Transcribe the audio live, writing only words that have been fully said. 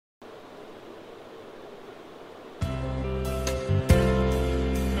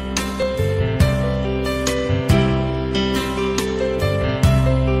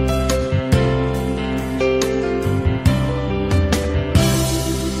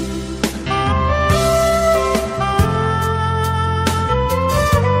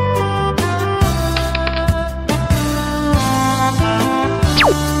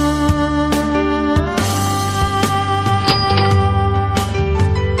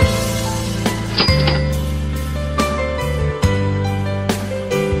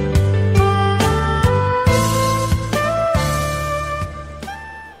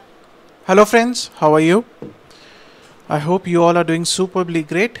Hello friends, how are you? I hope you all are doing superbly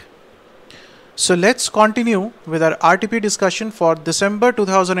great. So let's continue with our RTP discussion for December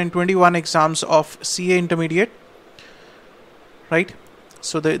 2021 exams of CA Intermediate. Right?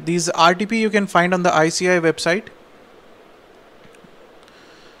 So these RTP you can find on the ICAI website.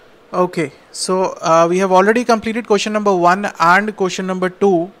 Okay, so we have already completed question number 1 and question number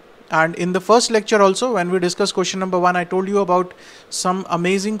 2. And in the first lecture also, when we discussed question number 1, I told you about some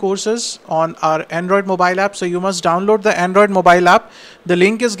amazing courses on our Android mobile app. So you must download the Android mobile app. The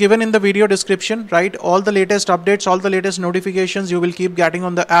link is given in the video description, right? All the latest updates, all the latest notifications you will keep getting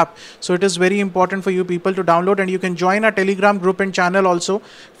on the app. So it is very important for you people to download, and you can join our Telegram group and channel also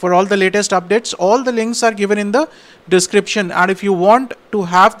for all the latest updates. All the links are given in the description. And if you want to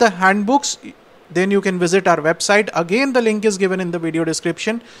have the handbooks, then you can visit our website. Again, the link is given in the video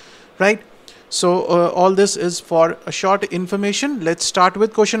description. Right, so all this is for a short information. Let's start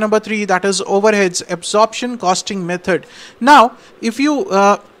with question number 3, that is overheads absorption costing method. Now, if you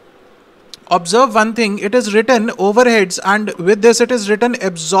observe one thing, it is written overheads, and with this it is written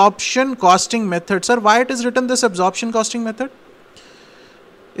absorption costing method. Sir, why it is written this absorption costing method?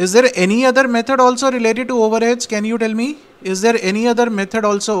 Is there any other method also related to overheads? Can you tell me? Is there any other method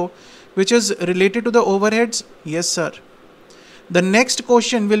also which is related to the overheads? Yes, sir. The next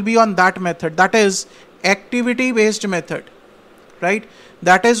question will be on that method, that is activity based method, right?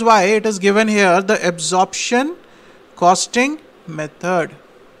 That is why it is given here the absorption costing method,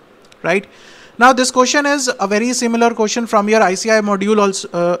 right? Now this question is a very similar question from your ICAI module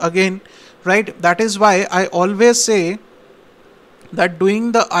also again, right? That is why I always say that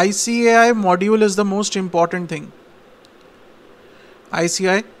doing the ICAI module is the most important thing.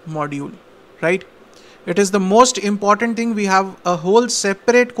 ICAI module, right? It is the most important thing. We have a whole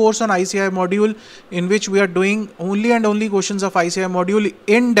separate course on ICAI module in which we are doing only and only questions of ICAI module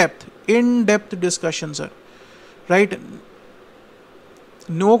in depth discussions, sir. Right?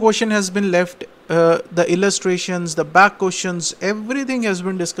 No question has been left. The illustrations, the back questions, everything has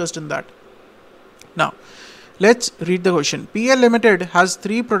been discussed in that. Now, let's read the question. PL Limited has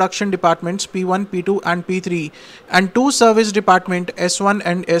 3 production departments, P1, P2 and P3, and 2 service department, S1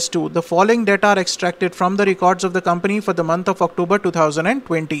 and S2. The following data are extracted from the records of the company for the month of October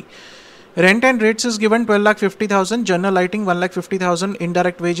 2020. Rent and rates is given 12,50,000, general lighting 1,50,000,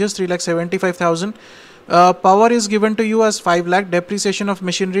 indirect wages 3,75,000. Power is given to you as 5 lakh, depreciation of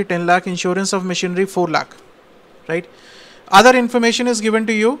machinery 10 lakh, insurance of machinery 4 lakh. Right? Other information is given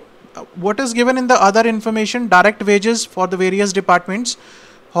to you. What is given in the other information? Direct wages for the various departments,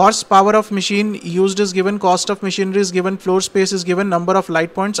 horsepower of machine used is given, cost of machinery is given, floor space is given, number of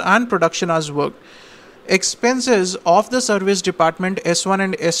light points and production hours worked. Expenses of the service department S1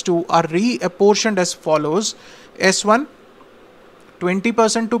 and S2 are reapportioned as follows. S1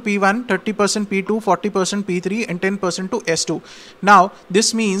 20% to P1, 30% P2, 40% P3 and 10% to S2. Now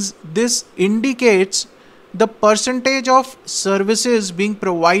this means, this indicates the percentage of services being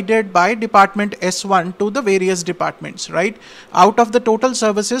provided by department S1 to the various departments, right? Out of the total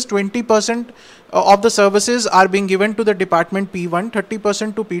services, 20% of the services are being given to the department P1,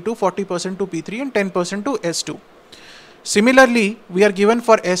 30% to P2, 40% to P3 and 10% to S2. Similarly, we are given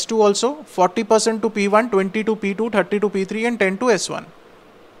for S2 also 40% to P1, 20 to P2, 30 to P3 and 10 to S1.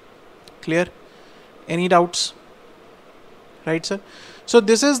 Clear? Any doubts? Right, sir? So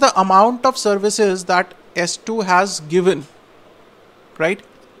this is the amount of services that S2 has given, right?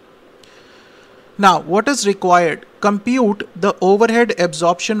 Now, what is required? Compute the overhead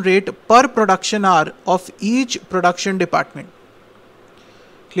absorption rate per production hour of each production department.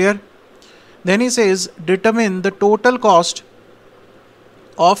 Clear? Then he says, determine the total cost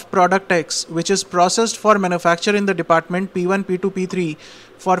of product X, which is processed for manufacture in the department P1, P2, P3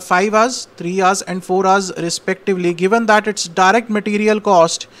 for 5 hours, 3 hours and 4 hours respectively, given that its direct material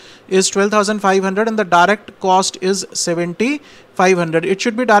cost is 12,500 and the direct cost is 7,500. It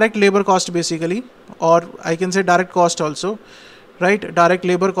should be direct labor cost basically, or I can say direct cost also, right? Direct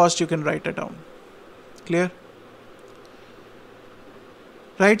labor cost, you can write it down. Clear?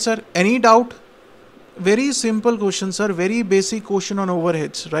 Right, sir? Any doubt? Very simple question, sir. Very basic question on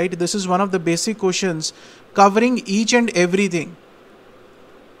overheads, right? This is one of the basic questions covering each and everything,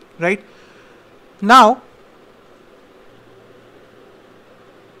 right? Now,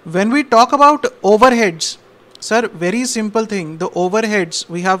 when we talk about overheads, sir, very simple thing. The overheads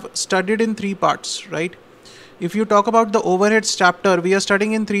we have studied in 3 parts, right? If you talk about the overheads chapter, we are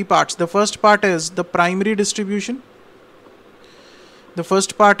studying in 3 parts. The first part is the primary distribution. The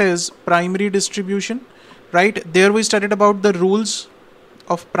first part is primary distribution, right? There we studied about the rules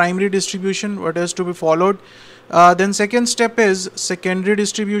of primary distribution, what is to be followed. Then second step is secondary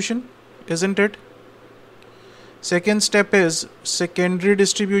distribution, isn't it? Second step is secondary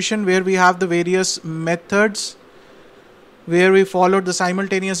distribution, where we have the various methods, where we followed the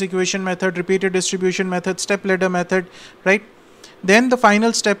simultaneous equation method, repeated distribution method, step ladder method, right? Then the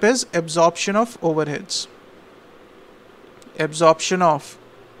final step is absorption of overheads. Absorption of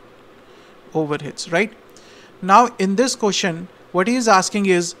overheads, right? Now in this question, what he is asking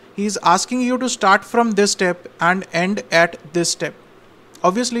is, he is asking you to start from this step and end at this step.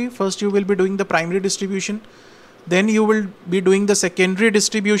 Obviously, first you will be doing the primary distribution, then you will be doing the secondary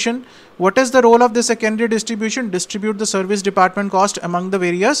distribution. What is the role of the secondary distribution? Distribute the service department cost among the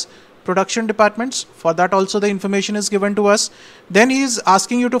various production departments. For that also the information is given to us. Then he is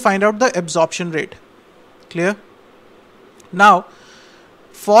asking you to find out the absorption rate. Clear? Now,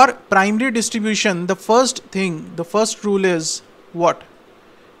 for primary distribution, the first rule is what?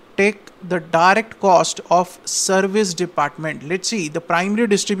 Take the direct cost of service department. Let's see the primary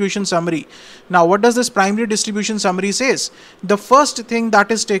distribution summary. Now, what does this primary distribution summary says? The first thing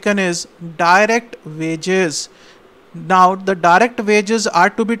that is taken is direct wages. Now, the direct wages are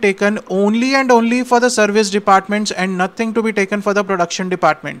to be taken only and only for the service departments and nothing to be taken for the production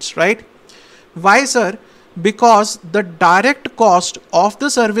departments, right? Why, sir? Because the direct cost of the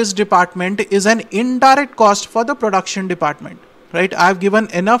service department is an indirect cost for the production department. Right, I have given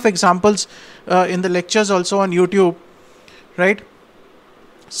enough examples in the lectures also on YouTube, right?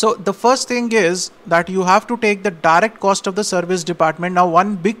 So the first thing is that you have to take the direct cost of the service department. Now,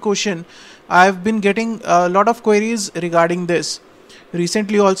 one big question, I have been getting a lot of queries regarding this.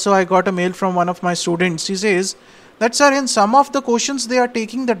 Recently also I got a mail from one of my students. He says that, sir, in some of the questions they are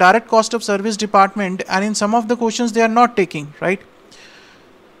taking the direct cost of service department and in some of the questions they are not taking, right?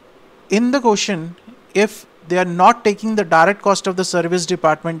 In the question, if they are not taking the direct cost of the service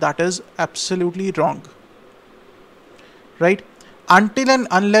department, that is absolutely wrong, right? Until and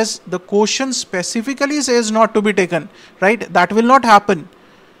unless the question specifically says not to be taken, right? That will not happen.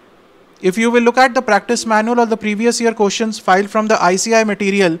 If you will look at the practice manual or the previous year questions filed from the ICAI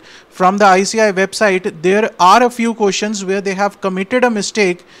material, from the ICAI website, there are a few questions where they have committed a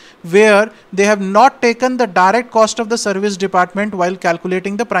mistake, where they have not taken the direct cost of the service department while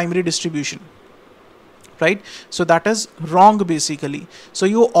calculating the primary distribution. Right? So that is wrong basically. So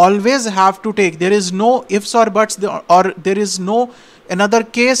you always have to take, there is no ifs or buts, or there is no another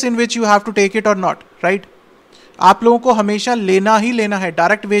case in which you have to take it or not, right? आप लोगों को हमेशा लेना ही लेना है.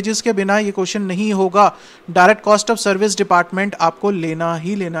 Direct wages के बिना ये क्वेश्चन नहीं होगा. Direct cost of service department आपको लेना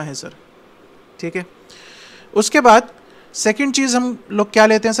ही लेना है सर. ठीक है. उसके बाद सेकंड चीज हम लोग क्या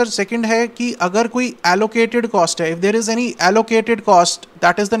लेते हैं सर? सेकंड है कि अगर कोई एलोकेटेड कॉस्ट है, if there is any allocated cost,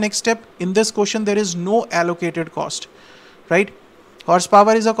 that is the next step. In this question there is no allocated cost, right? Horse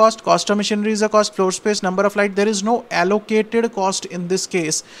power is a cost, cost of machinery is a cost, floor space, number of light, there is no allocated cost in this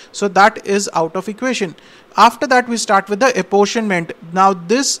case. So that is out of equation. After that we start with the apportionment. Now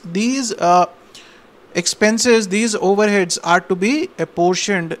these expenses, these overheads are to be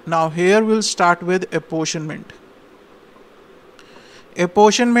apportioned. Now here we'll start with apportionment.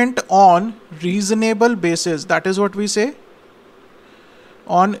 Apportionment on reasonable basis. That is what we say,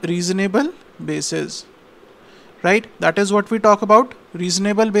 on reasonable basis, right? That is what we talk about,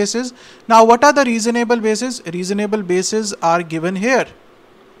 reasonable basis. Now what are the reasonable basis? Reasonable basis are given here.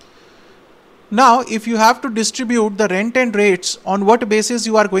 Now if you have to distribute the rent and rates, on what basis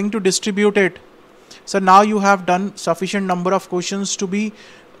you are going to distribute it? So now you have done sufficient number of questions to be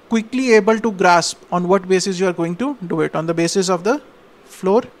quickly able to grasp on what basis you are going to do it, on the basis of the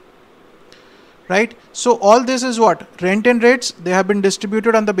floor, right? So all this is what? Rent and rates, they have been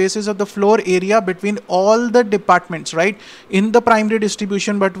distributed on the basis of the floor area between all the departments, right? In the primary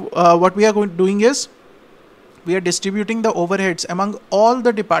distribution, but what we are doing is we are distributing the overheads among all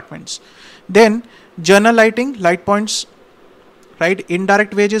the departments. Then general lighting, light points, right?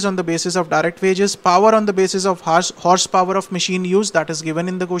 Indirect wages on the basis of direct wages, power on the basis of horsepower of machine use, that is given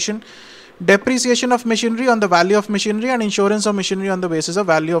in the question. Depreciation of machinery on the value of machinery, and insurance of machinery on the basis of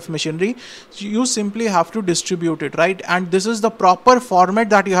value of machinery. You simply have to distribute it, right? And this is the proper format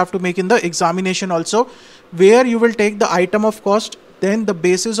that you have to make in the examination also, where you will take the item of cost, then the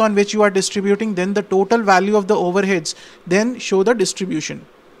basis on which you are distributing, then the total value of the overheads, then show the distribution.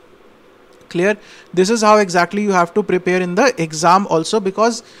 Clear? This is how exactly you have to prepare in the exam also,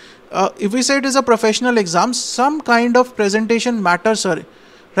 because if we say it is a professional exam, some kind of presentation matters, sir,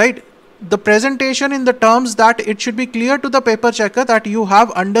 right? The presentation in the terms that it should be clear to the paper checker that you have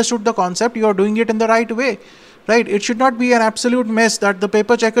understood the concept, you are doing it in the right way, right? It should not be an absolute mess that the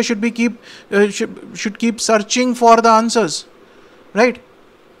paper checker should be keep searching for the answers, right?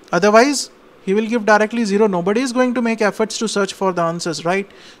 Otherwise He will give directly 0. Nobody is going to make efforts to search for the answers, right?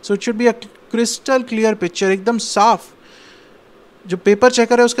 So it should be a crystal clear picture, एकदम साफ. जो paper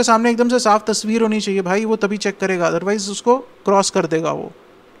checker है उसके सामने एकदम से साफ तस्वीर होनी चाहिए भाई, वो तभी चेक करेगा, अदरवाइज उसको क्रॉस कर देगा वो.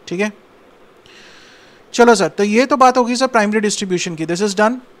 ठीक है, चलो सर. तो ये तो बात होगी सर प्राइमरी डिस्ट्रीब्यूशन की. This is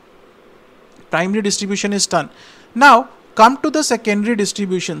done. Primary distribution is done. Now come to the secondary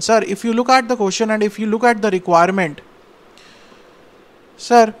distribution. Sir, if you look at the question and if you look at the requirement,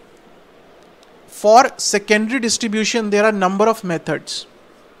 sir, for secondary distribution there are number of methods.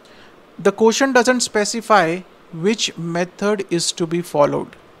 The question doesn't specify which method is to be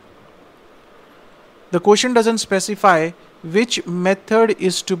followed. The question doesn't specify which method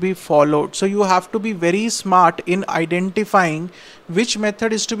is to be followed. So you have to be very smart in identifying which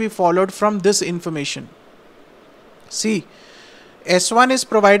method is to be followed from this information. See, S1 is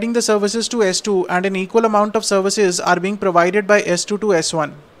providing the services to S2 and an equal amount of services are being provided by S2 to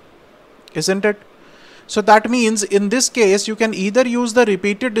S1, isn't it? So that means in this case you can either use the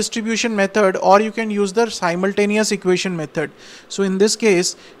repeated distribution method or you can use the simultaneous equation method. So in this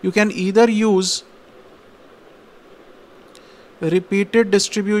case you can either use repeated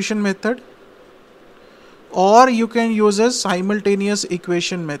distribution method or you can use a simultaneous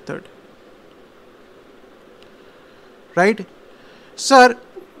equation method. Right? Sir,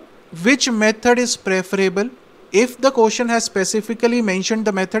 which method is preferable? If the question has specifically mentioned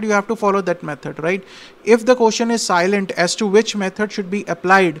the method, you have to follow that method, right? If the question is silent as to which method should be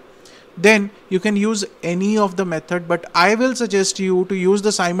applied, then you can use any of the method, but I will suggest you to use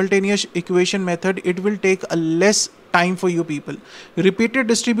the simultaneous equation method. It will take a less time for you people. Repeated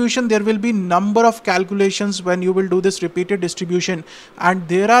distribution, there will be number of calculations when you will do this repeated distribution, and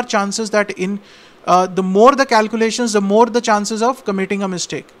there are chances that in the more the calculations, the more the chances of committing a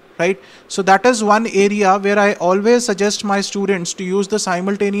mistake, right? So that is one area where I always suggest my students to use the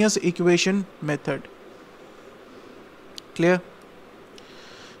simultaneous equation method. Clear?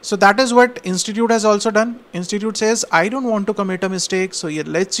 So that is what Institute has also done. Institute says, I don't want to commit a mistake, so yeah,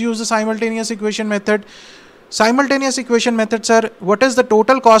 let's use the simultaneous equation method. Simultaneous equation method, sir, what is the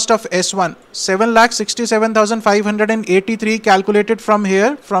total cost of S1? 7,67,583 calculated from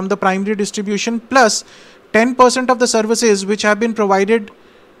here, from the primary distribution, plus 10% of the services which have been provided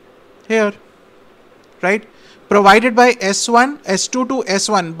here, right? Provided by S1, S2 to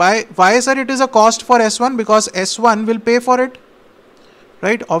S1. By why, sir, it is a cost for S1? Because S1 will pay for it,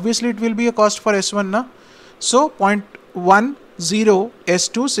 right? Obviously, it will be a cost for S1, na? So 0.10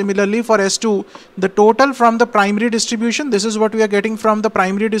 S2. Similarly for S2, the total from the primary distribution, this is what we are getting from the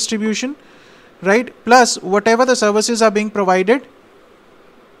primary distribution, right? Plus whatever the services are being provided,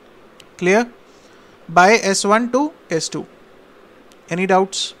 clear, by S1 to S2. Any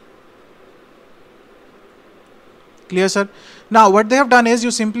doubts? Clear, sir? Now what they have done is you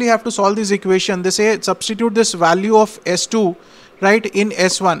simply have to solve this equation. They say substitute this value of S2, right, in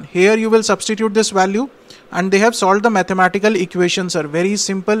S1. Here you will substitute this value, and they have solved the mathematical equation, sir. Very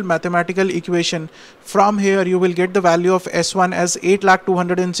simple mathematical equation. From here you will get the value of S1 as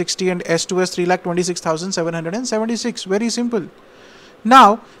 8,260 and S2 as 3,26,776. Very simple.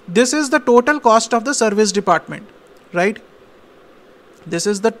 Now this is the total cost of the service department, right? This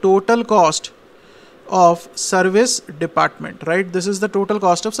is the total cost of service department, right? This is the total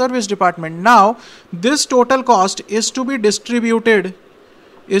cost of service department. Now this total cost is to be distributed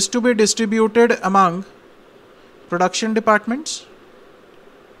among production departments,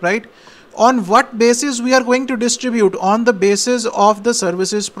 right? On what basis we are going to distribute? On the basis of the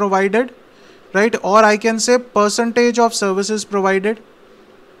services provided, right? Or I can say percentage of services provided.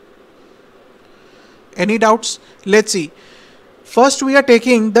 Any doubts? Let's see. First we are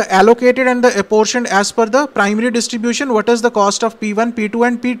taking the allocated and the apportioned as per the primary distribution. What is the cost of P1, P2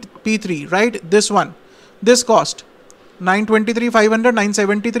 and P3, right? This one, this cost 923, 500,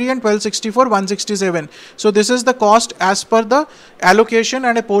 973 and 1264, 167. So this is the cost as per the allocation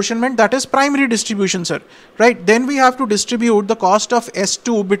and apportionment, that is primary distribution, sir, right? Then we have to distribute the cost of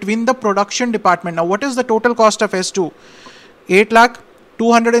S2 between the production department. Now what is the total cost of S2?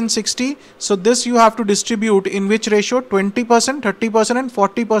 8,260. So this you have to distribute in which ratio? 20%, 30% and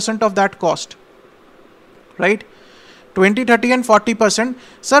 40% of that cost, right? 20, 30 and 40%.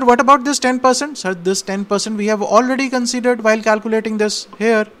 Sir, what about this 10%? Sir, this 10% we have already considered while calculating this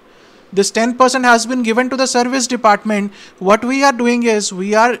here. This 10% has been given to the service department. What we are doing is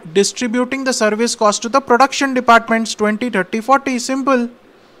we are distributing the service cost to the production departments, 20, 30, 40. Simple,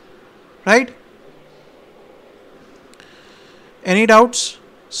 right? Any doubts?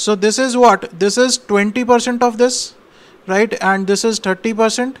 So this is what? This is 20% of this, right? And this is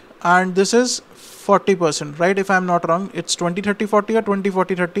 30%. and this is 40%, right? If I'm not wrong, it's 20 30 40 or 20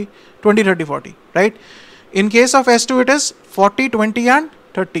 40 30, 20 30 40, right? In case of S2 it is 40 20 and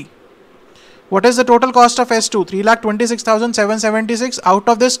 30. What is the total cost of S2? 3,26,776. Out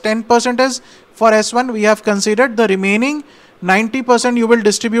of this, 10% is for S1. We have considered the remaining 90% you will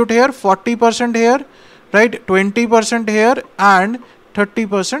distribute here, 40% here, right? 20% here and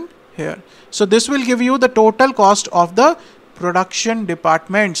 30% here. So this will give you the total cost of the production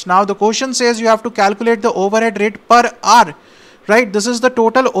departments. Now the question says you have to calculate the overhead rate per hour, right? This is the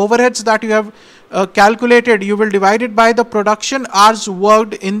total overheads that you have calculated. You will divide it by the production hours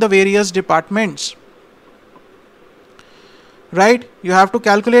worked in the various departments, right? You have to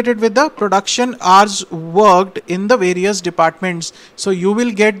calculate it with the production hours worked in the various departments. So you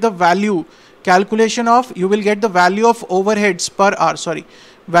will get the value calculation of, you will get the value of overheads per hour,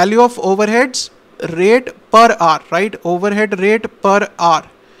 value of overheads rate per hour, right? Overhead rate per hour,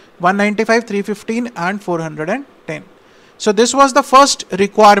 195, 315 and 410. So this was the first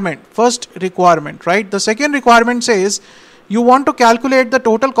requirement, right? The second requirement says you want to calculate the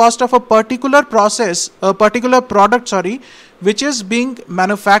total cost of a particular process, a particular product, which is being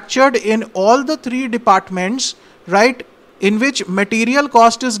manufactured in all the three departments, right? In which material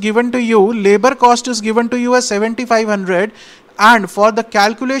cost is given to you, labor cost is given to you as 7,500, and for the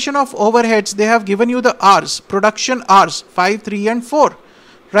calculation of overheads, they have given you the hours, production hours, 5, 3 and 4,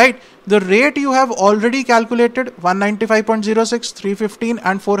 right? The rate you have already calculated, 195.06, 315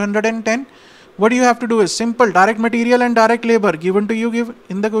 and 410. What you have to do is simple, direct material and direct labor given to you give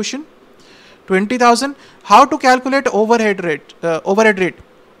in the question, 20,000. How to calculate overhead rate?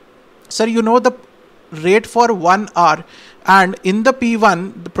 Sir, you know the rate for 1 hour, and in the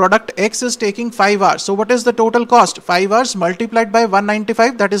P1 the product X is taking 5 hours. So what is the total cost? 5 hours multiplied by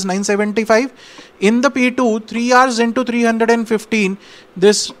 195, that is 975. In the P2, 3 hours into 315,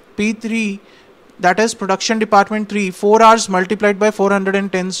 this P3, that is production department 3, 4 hours multiplied by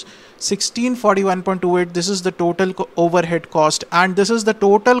 410, 1641.28. This is the total overhead cost, and this is the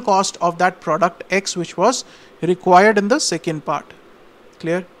total cost of that product X which was required in the second part.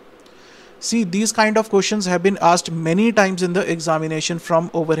 Clear? See, these kind of questions have been asked many times in the examination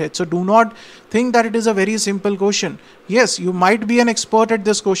from overhead. So do not think that it is a very simple question. Yes, you might be an expert at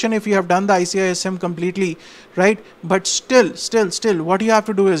this question if you have done the ICAI SM completely, right? But still, what you have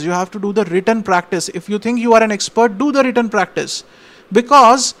to do is you have to do the written practice. If you think you are an expert, do the written practice.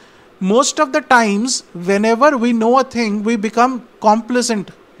 Because most of the times, whenever we know a thing, we become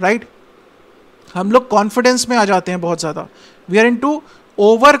complacent, right? हम लोग confidence में आ जाते हैं बहुत ज़्यादा. We are into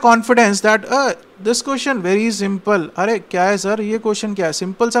over confidence that this question very simple. अरे क्या है सर, ये क्वेश्चन क्या है,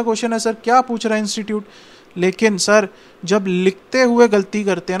 सिंपल सा क्वेश्चन है सर, क्या पूछ रहा है इंस्टीट्यूट. लेकिन सर जब लिखते हुए गलती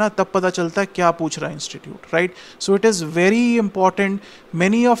करते हैं ना, तब पता चलता है क्या पूछ रहा है institute, right? So it is very important.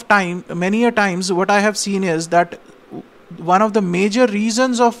 many a times what I have seen is that one of the major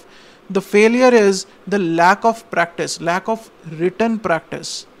reasons of the failure is the lack of practice, lack of written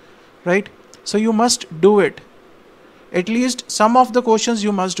practice, right? So you must do it. At least some of the questions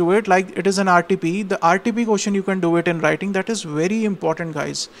you must do it, like it is an RTP. The RTP question you can do it in writing. That is very important,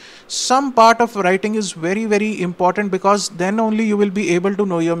 guys. Some part of writing is very, very important, because then only you will be able to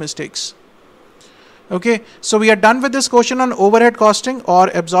know your mistakes. Okay, so we are done with this question on overhead costing or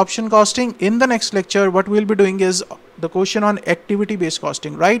absorption costing. In the next lecture, what we'll be doing is the question on activity based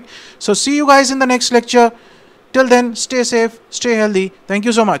costing, right? So see you guys in the next lecture. Till then, stay safe, stay healthy. Thank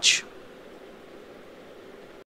you so much.